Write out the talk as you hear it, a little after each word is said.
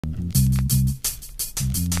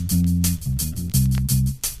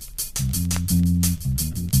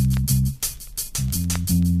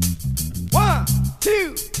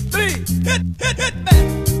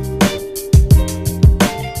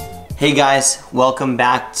Hey guys, welcome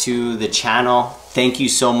back to the channel. Thank you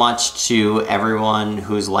so much to everyone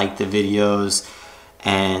who's liked the videos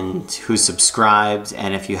and who subscribed.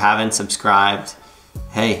 And if you haven't subscribed,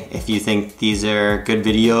 hey, if you think these are good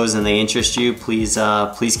videos and they interest you, please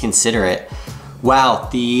consider it. Wow,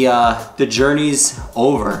 the journey's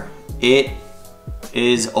over. It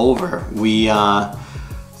is over.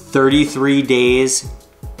 33 days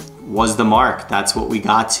was the mark. That's what we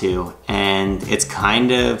got to, and it's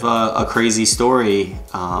kind of a crazy story.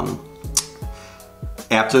 After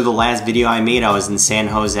the last video I made, I was in San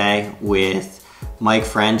Jose with Mike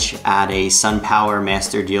French at a SunPower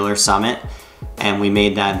Master Dealer Summit, and we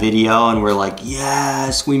made that video and we're like,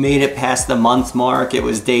 yes, we made it past the month mark. It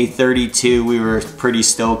was day 32. We were pretty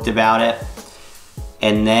stoked about it.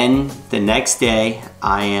 And then the next day,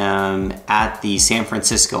 I am at the San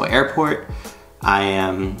Francisco airport. I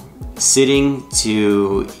am sitting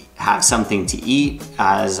to have something to eat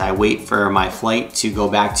as I wait for my flight to go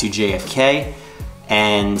back to JFK,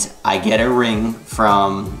 and I get a ring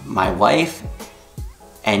from my wife,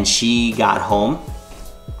 and she got home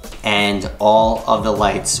and all of the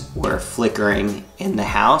lights were flickering in the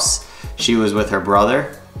house. She was with her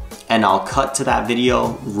brother, and I'll cut to that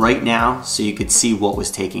video right now so you could see what was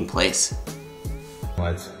taking place.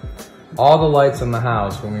 Lights. All the lights in the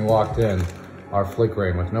house when we walked in are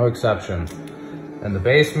flickering with no exception. In the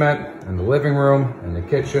basement, in the living room, in the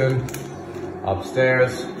kitchen,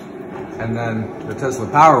 upstairs, and then the Tesla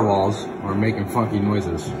PowerWalls are making funky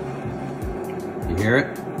noises. You hear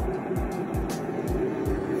it?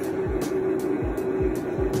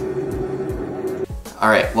 All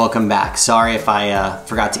right, welcome back. Sorry if I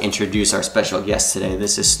forgot to introduce our special guest today.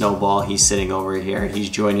 This is Snowball. He's sitting over here. He's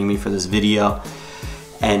joining me for this video.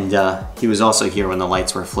 And he was also here when the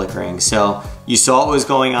lights were flickering. So you saw what was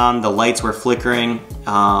going on. The lights were flickering.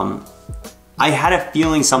 I had a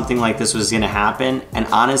feeling something like this was gonna happen. And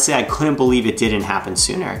honestly, I couldn't believe it didn't happen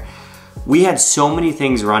sooner. We had so many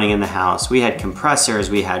things running in the house. We had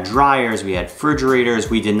compressors, we had dryers, we had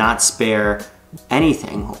refrigerators. We did not spare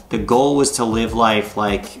anything. The goal was to live life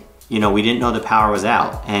like, you know, we didn't know the power was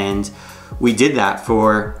out. And we did that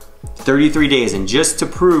for 33 days, and just to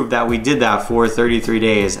prove that we did that for 33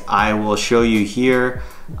 days, I will show you here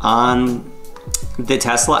on the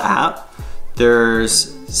Tesla app,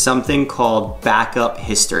 there's something called backup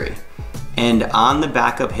history. And on the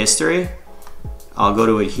backup history, I'll go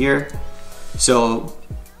to it here. So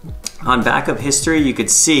on backup history, you could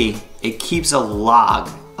see it keeps a log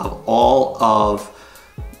of all of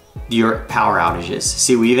your power outages.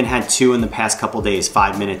 See, we even had 2 in the past couple days,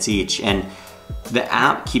 5 minutes each. And the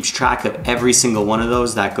app keeps track of every single one of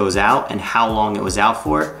those that goes out and how long it was out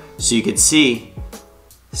for. So you could see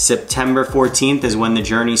September 14th is when the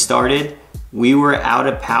journey started. We were out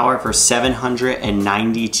of power for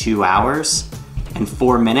 792 hours and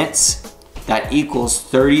 4 minutes. That equals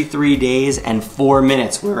 33 days and 4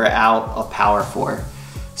 minutes we were out of power for.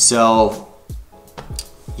 So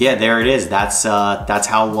yeah, there it is. That's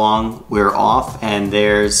how long we're off, and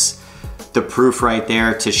there's the proof right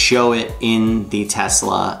there to show it in the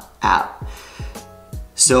Tesla app.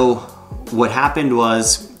 So what happened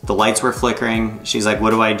was the lights were flickering. She's like,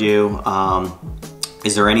 what do I do?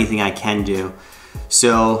 Is there anything I can do?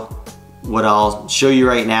 So what I'll show you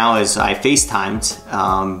right now is I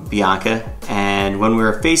FaceTimed Bianca, and when we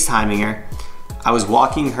were FaceTiming her, I was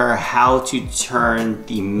walking her how to turn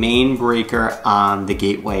the main breaker on the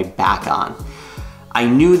gateway back on. I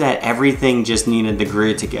knew that everything just needed the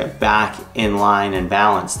grid to get back in line and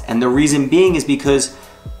balanced. And the reason being is because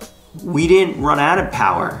we didn't run out of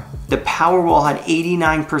power. The PowerWall had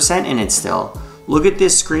 89% in it still. Look at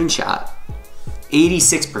this screenshot,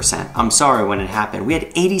 86%. I'm sorry when it happened. We had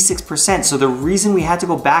 86%. So the reason we had to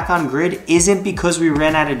go back on grid isn't because we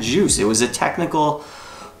ran out of juice. It was a technical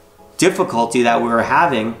difficulty that we were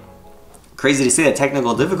having. Crazy to say that,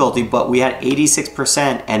 technical difficulty, but we had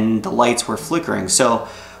 86% and the lights were flickering. So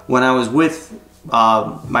when I was with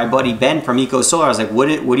my buddy Ben from Eco Solar, I was like, what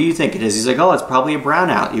do you think it is? He's like, oh, it's probably a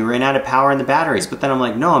brownout. You ran out of power in the batteries. But then I'm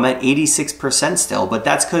like, no, I'm at 86% still. But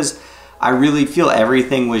that's because I really feel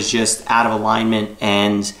everything was just out of alignment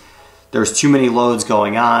and there's too many loads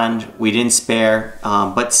going on. We didn't spare,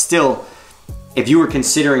 but still, if you were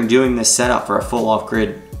considering doing this setup for a full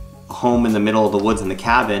off-grid home in the middle of the woods in the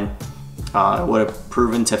cabin, it would have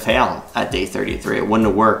proven to fail at day 33. It wouldn't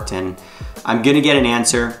have worked. And I'm gonna get an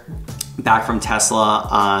answer back from Tesla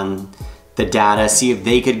on the data, see if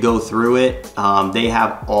they could go through it. They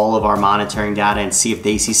have all of our monitoring data, and see if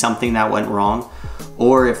they see something that went wrong,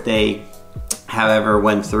 or if they have ever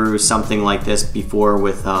went through something like this before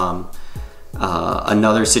with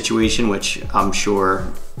another situation, which I'm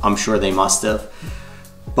sure they must have.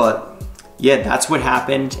 But yeah, that's what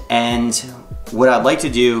happened. And what I'd like to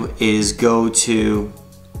do is go to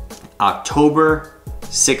October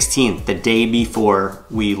 16th, the day before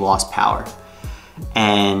we lost power,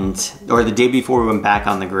 or the day before we went back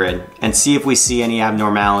on the grid, and see if we see any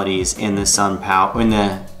abnormalities in the SunPower,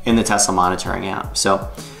 in the Tesla monitoring app. So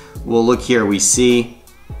we'll look here. We see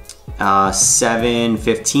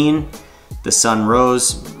 7:15, the sun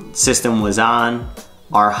rose, system was on.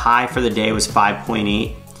 Our high for the day was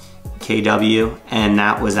 5.8 kW, and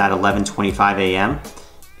that was at 11:25 a.m.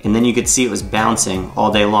 And then you could see it was bouncing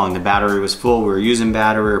all day long. The battery was full. We were using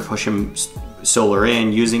battery, we were pushing solar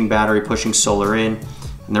in, using battery, pushing solar in.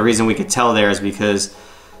 And the reason we could tell there is because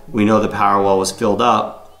we know the PowerWall was filled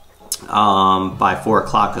up by 4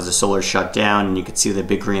 o'clock because the solar shut down, and you could see the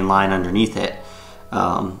big green line underneath it,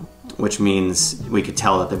 which means we could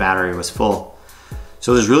tell that the battery was full.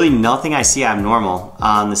 So there's really nothing I see abnormal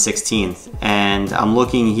on the 16th. And I'm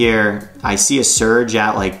looking here, I see a surge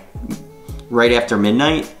at like right after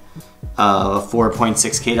midnight, a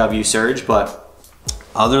 4.6 kW surge, but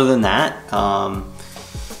other than that, I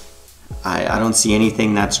don't see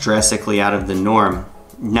anything that's drastically out of the norm.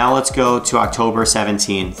 Now let's go to October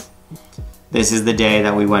 17th. This is the day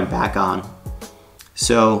that we went back on.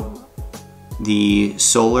 So the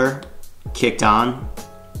solar kicked on,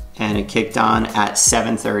 and it kicked on at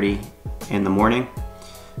 7:30 in the morning.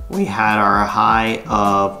 We had our high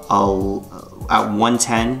of at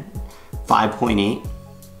 110, 5.8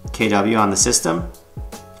 kW on the system,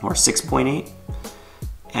 or 6.8.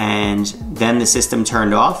 And then the system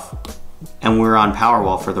turned off, and we were on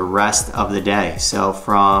PowerWall for the rest of the day. So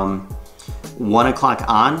from 1 o'clock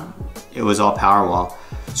on, it was all PowerWall.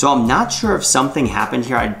 So I'm not sure if something happened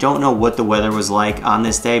here. I don't know what the weather was like on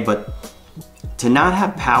this day, but to not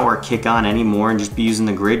have power kick on anymore and just be using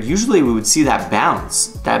the grid, usually we would see that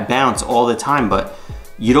bounce all the time, but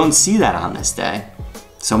you don't see that on this day.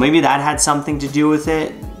 So maybe that had something to do with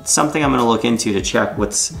it. It's something I'm gonna look into to check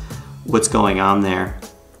what's going on there.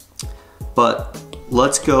 But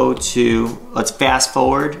let's fast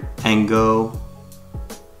forward and go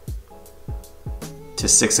to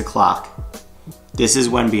 6 o'clock. This is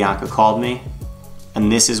when Bianca called me,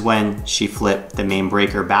 and this is when she flipped the main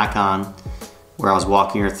breaker back on, where I was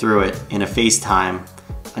walking her through it in a FaceTime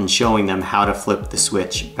and showing them how to flip the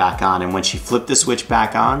switch back on. And when she flipped the switch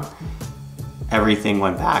back on, everything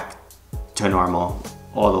went back to normal.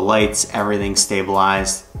 All the lights, everything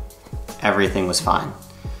stabilized, everything was fine.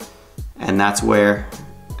 And that's where,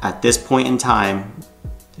 at this point in time,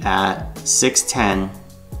 at 6:10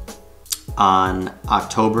 on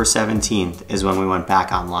October 17th is when we went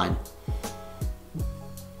back online.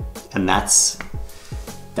 And that's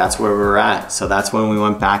where we were at. So that's when we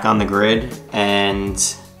went back on the grid, and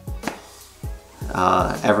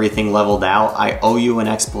everything leveled out. I owe you an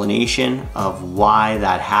explanation of why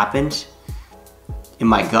that happened. In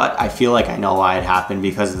my gut, I feel like I know why it happened,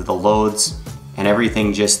 because of the loads and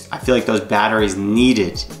everything. I feel like those batteries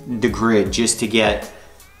needed the grid just to get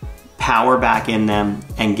power back in them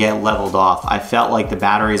and get leveled off. I felt like the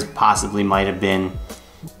batteries possibly might have been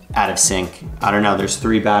out of sync. I don't know, there's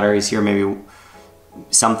 3 batteries here, maybe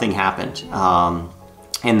something happened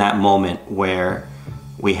in that moment where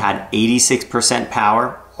we had 86%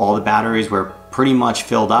 power. All the batteries were pretty much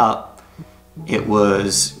filled up. It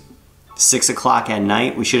was 6 o'clock at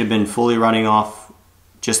night. We should have been fully running off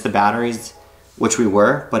just the batteries, which we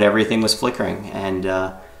were, but everything was flickering, and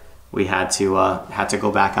we had to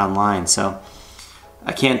go back online. So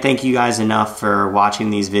I can't thank you guys enough for watching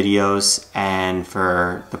these videos and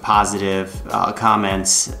for the positive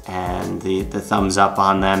comments and the thumbs up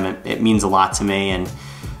on them. It means a lot to me, and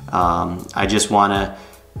I just want to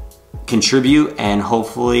contribute, and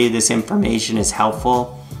hopefully this information is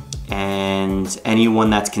helpful. And anyone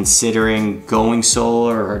that's considering going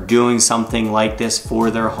solar or doing something like this for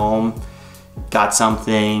their home got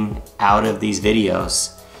something out of these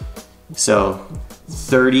videos. So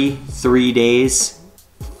 33 days,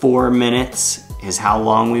 4 minutes is how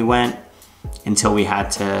long we went until we had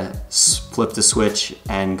to flip the switch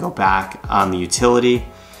and go back on the utility.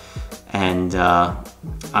 And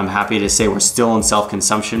I'm happy to say we're still in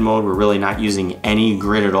self-consumption mode. We're really not using any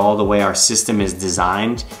grid at all the way our system is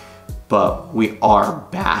designed, but we are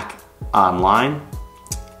back online,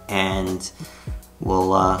 and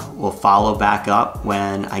we'll follow back up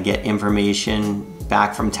when I get information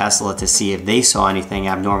back from Tesla to see if they saw anything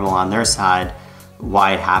abnormal on their side,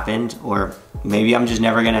 why it happened, or maybe I'm just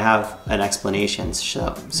never gonna have an explanation.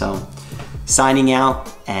 So signing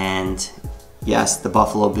out, and yes, the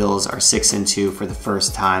Buffalo Bills are 6-2 for the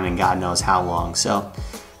first time in God knows how long. So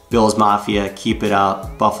Bills Mafia, keep it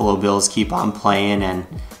up. Buffalo Bills keep on playing, and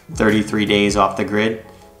 33 days off the grid,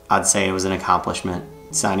 I'd say it was an accomplishment.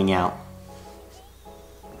 Signing out.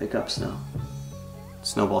 Pick up Snow.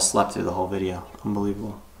 Snowball slept through the whole video.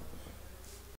 Unbelievable.